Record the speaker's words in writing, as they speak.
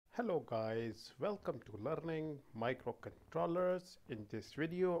Hello guys, welcome to learning microcontrollers. In this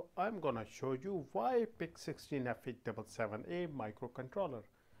video I'm gonna show you why PIC16F877A microcontroller.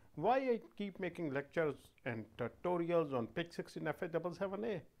 Why I keep making lectures and tutorials on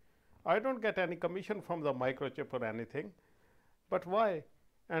PIC16F877A. I don't get any commission from the microchip or anything, but why?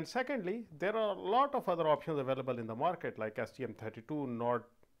 And secondly, there are a lot of other options available in the market like STM32, Node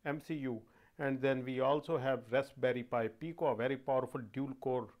MCU, and then we also have Raspberry Pi Pico, a very powerful dual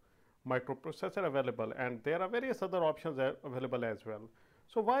core microprocessor available, and there are various other options available as well.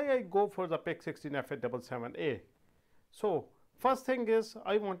 So why I go for the PIC16F877A? So first thing is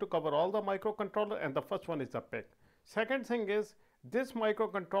I want to cover all the microcontroller, and the first one is the PIC. Second thing is this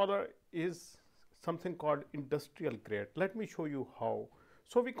microcontroller is something called industrial grade. Let me show you how.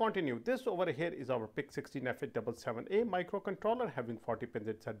 So we continue. This over here is our PIC16F877A microcontroller having 40 pins.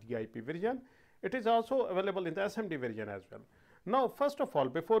 It's a DIP version. It is also available in the SMD version as well. Now, first of all,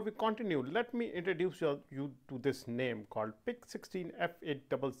 before we continue, let me introduce you to this name called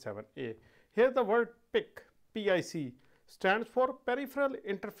PIC16F877A. Here the word PIC, PIC, stands for Peripheral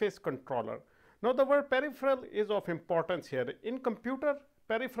Interface Controller. Now, the word peripheral is of importance here. In computer,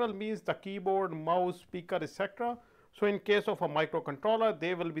 peripheral means the keyboard, mouse, speaker, etc. So in case of a microcontroller,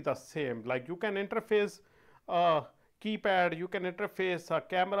 they will be the same. Like you can interface a keypad, you can interface a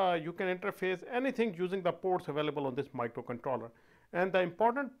camera, you can interface anything using the ports available on this microcontroller. And the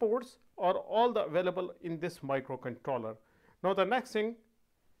important ports are all available in this microcontroller. Now the next thing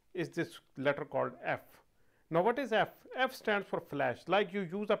is this letter called F. Now what is F? F stands for flash. Like you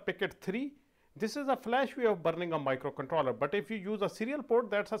use a PIC3, this is a flash way of burning a microcontroller. But if you use a serial port,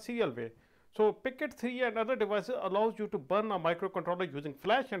 that's a serial way. So PIC3 and other devices allows you to burn a microcontroller using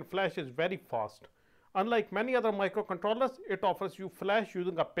flash, and flash is very fast. Unlike many other microcontrollers, it offers you flash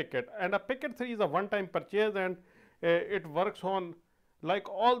using a PIC. And a PIC3 is a one-time purchase, and it works on like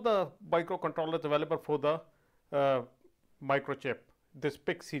all the microcontrollers available for the microchip, this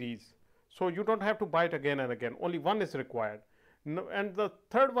PIC series. So you don't have to buy it again and again. Only one is required. And the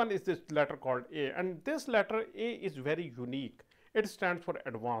third one is this letter called A. And this letter A is very unique. It stands for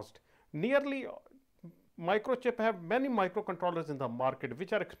advanced. Nearly microchip have many microcontrollers in the market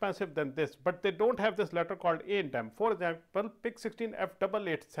which are expensive than this, but they don't have this letter called A in them. For example,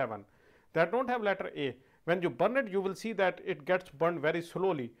 PIC16F887 that don't have letter A. When you burn it, you will see that it gets burned very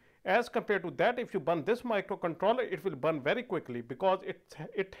slowly. As compared to that, if you burn this microcontroller, it will burn very quickly because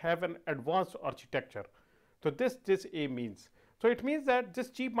it have an advanced architecture. So this A means. So it means that this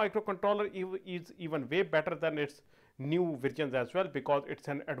cheap microcontroller is even way better than its new versions as well because it's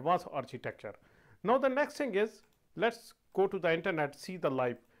an advanced architecture. Now the next thing is, let's go to the internet, see the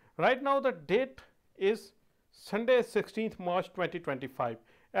live. Right now the date is Sunday 16th March 2025.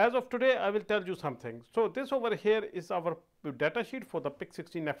 As of today, I will tell you something. So this over here is our data sheet for the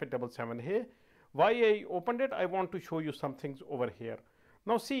PIC16F877A. Why I opened it, I want to show you some things over here.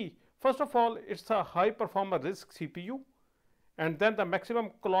 Now see, first of all, it's a high performer RISC CPU. And then the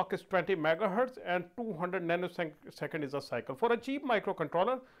maximum clock is 20 megahertz and 200 nanosecond is a cycle. For a cheap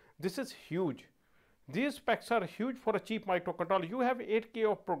microcontroller, this is huge. These specs are huge for a cheap microcontroller. You have 8K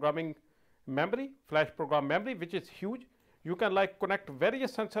of programming memory, flash program memory, which is huge. You can like connect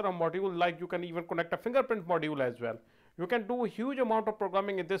various sensor module, like you can even connect a fingerprint module as well. You can do a huge amount of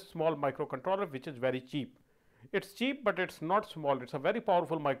programming in this small microcontroller, which is very cheap. It's cheap, but it's not small. It's a very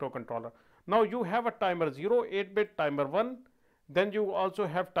powerful microcontroller. Now you have a timer 0, 8-bit, timer 1. Then you also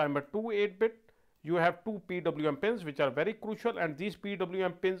have timer 2 8-bit. You have two PWM pins which are very crucial, and these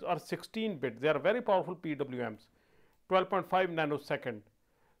PWM pins are 16-bit. They are very powerful PWMs, 12.5 nanosecond.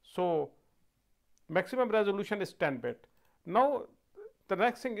 So maximum resolution is 10-bit. Now the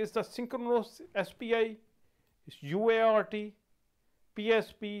next thing is the synchronous SPI, UART,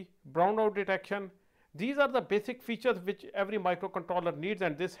 PSP, brownout detection. These are the basic features which every microcontroller needs,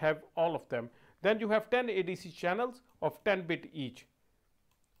 and this have all of them. Then you have 10 ADC channels of 10-bit each.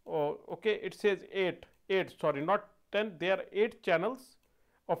 Oh, okay, it says 8, sorry, not 10, there are 8 channels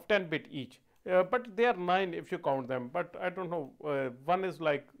of 10-bit each. But they are 9 if you count them, but I don't know, one is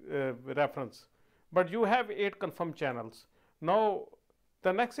like reference. But you have 8 confirmed channels. Now,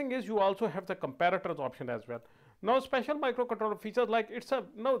 the next thing is you also have the comparators option as well. Now, special microcontroller features like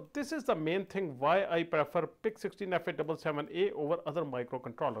this is the main thing why I prefer PIC16F877A over other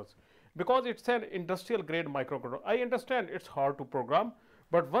microcontrollers. Because it's an industrial grade microcontroller. I understand it's hard to program,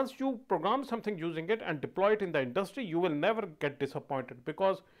 but once you program something using it and deploy it in the industry, you will never get disappointed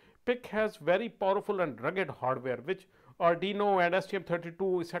because PIC has very powerful and rugged hardware which Arduino and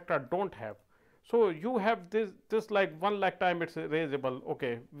STM32 etc. don't have. So you have this like 1 lakh time it's erasable.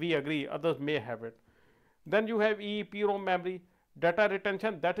 Okay, we agree, others may have it. Then you have EEPROM memory. data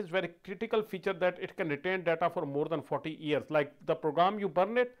retention, that is very critical feature, that it can retain data for more than 40 years. Like the program you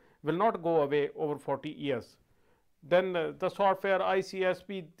burn it will not go away over 40 years. Then the software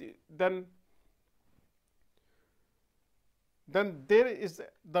ICSP, then there is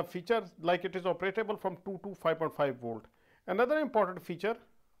the feature like it is operatable from 2 to 5.5 volt. Another important feature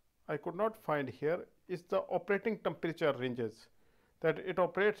I could not find here is the operating temperature ranges, that it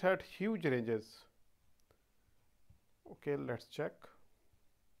operates at huge ranges. Okay, let's check.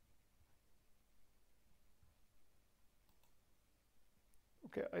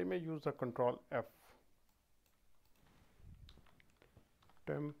 Okay, I may use the control F.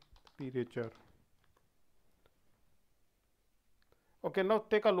 Temperature. Okay, now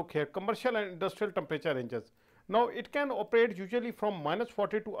take a look here, commercial and industrial temperature ranges. Now it can operate usually from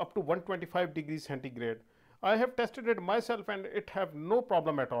 -40 to up to 125 degrees centigrade. I have tested it myself and it have no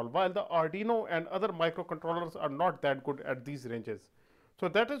problem at all, while the Arduino and other microcontrollers are not that good at these ranges. So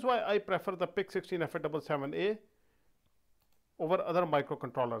that is why I prefer the PIC16F877A over other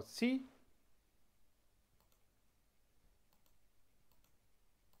microcontrollers. See,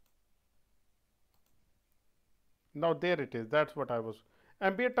 now there it is, that's what I was.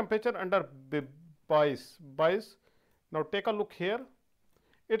 Ambient temperature under bias. Now take a look here.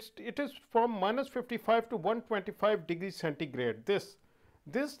 It is from -55 to 125 degrees centigrade. This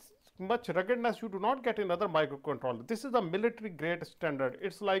much ruggedness you do not get in other microcontrollers. This is a military grade standard.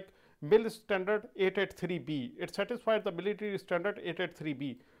 It's like mil standard 883B. It satisfies the military standard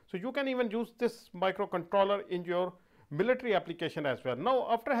 883B. So you can even use this microcontroller in your military application as well. Now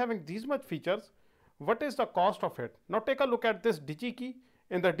after having these much features, what is the cost of it? Now take a look at this DigiKey.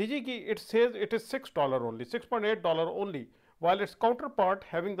 In the DigiKey, it says it is $6 only, $6.8 only, while its counterpart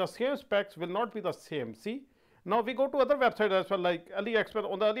having the same specs will not be the same. See, now we go to other websites as well, like AliExpress.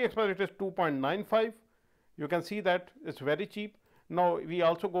 On the AliExpress, it is 2.95. You can see that it's very cheap. Now we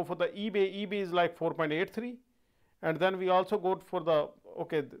also go for the eBay. eBay is like 4.83, and then we also go for the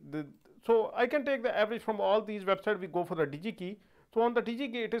so I can take the average from all these websites. We go for the DigiKey. So on the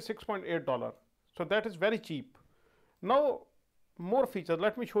DigiKey, it is $6.8. So that is very cheap. Now more features.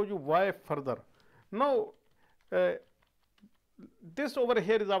 Let me show you why further. Now this over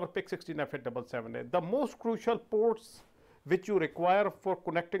here is our PIC16F877A. The most crucial ports which you require for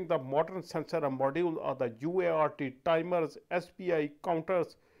connecting the modern sensor and module are the UART, timers, SPI,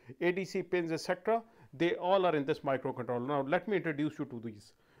 counters, ADC pins, etc. They all are in this microcontroller. Now let me introduce you to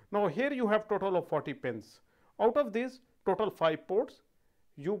these. Now here you have total of 40 pins. Out of these, total 5 ports.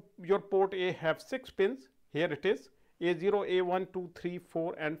 Your port A have 6 pins. Here it is A0, A1, 2, 3,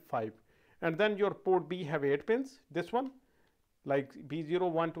 4 and 5. And then your port B have 8 pins. This one like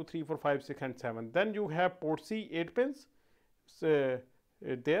B0, 1, 2, 3, 4, 5, 6 and 7. Then you have port C 8 pins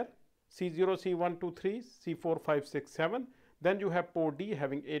there, C0, C1, 2, 3, C4, 5, 6, 7. Then you have port D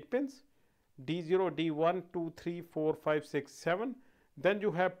having 8 pins, D0, D1, 2, 3, 4, 5, 6, 7. Then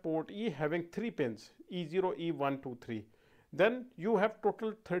you have port E having 3 pins, E0, E1, 2, 3. Then you have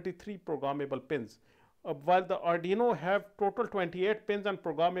total 33 programmable pins, while the Arduino have total 28 pins and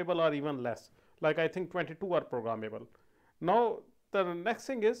programmable are even less, like I think 22 are programmable. Now the next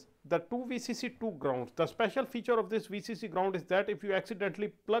thing is the 2 VCC2 grounds. The special feature of this VCC ground is that if you accidentally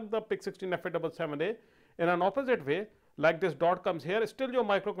plug the PIC16F877A in an opposite way, like this dot comes here, still your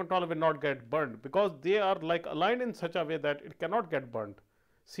microcontroller will not get burned, because they are like aligned in such a way that it cannot get burned.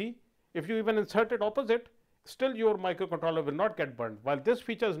 See, if you even insert it opposite, still your microcontroller will not get burned, while this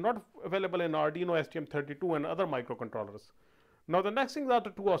feature is not available in Arduino STM32 and other microcontrollers. Now the next thing are the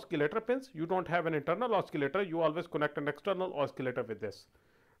 2 oscillator pins. You don't have an internal oscillator, you always connect an external oscillator with this.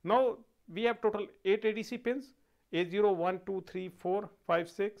 Now we have total 8 ADC pins, A0, 1, 2, 3, 4, 5,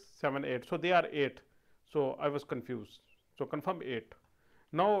 6, 7, 8. So they are 8. So I was confused. So confirm 8.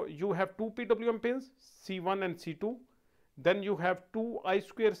 Now you have 2 PWM pins, C1 and C2. Then you have 2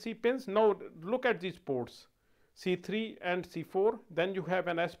 I2C pins. Now look at these ports, C3 and C4. Then you have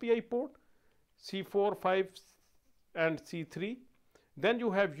an SPI port, C4, 5 and C3. Then you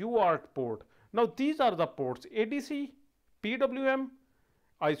have UART port. Now these are the ports: ADC, PWM,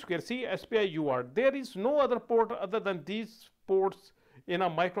 I2C, SPI, UART. There is no other port other than these ports in a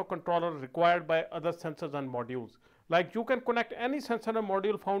microcontroller required by other sensors and modules. Like you can connect any sensor and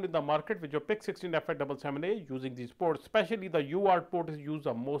module found in the market with your PIC16F877A using these ports. Especially the UART port is used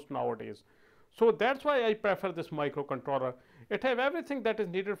the most nowadays. So that's why I prefer this microcontroller. It has everything that is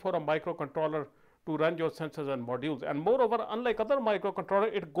needed for a microcontroller to run your sensors and modules, and moreover, unlike other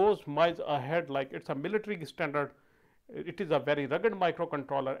microcontroller, it goes miles ahead. Like it's a military standard. It is a very rugged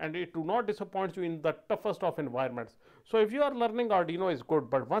microcontroller, and it do not disappoint you in the toughest of environments. So if you are learning, Arduino is good,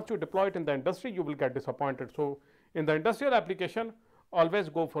 but once you deploy it in the industry, you will get disappointed. So In the industrial application, always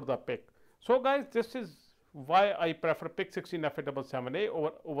go for the PIC. So guys, this is why I prefer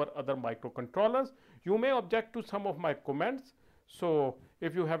PIC16F877A over other microcontrollers. You may object to some of my comments. So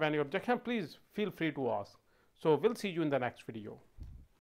if you have any objection, please feel free to ask. So we'll see you in the next video.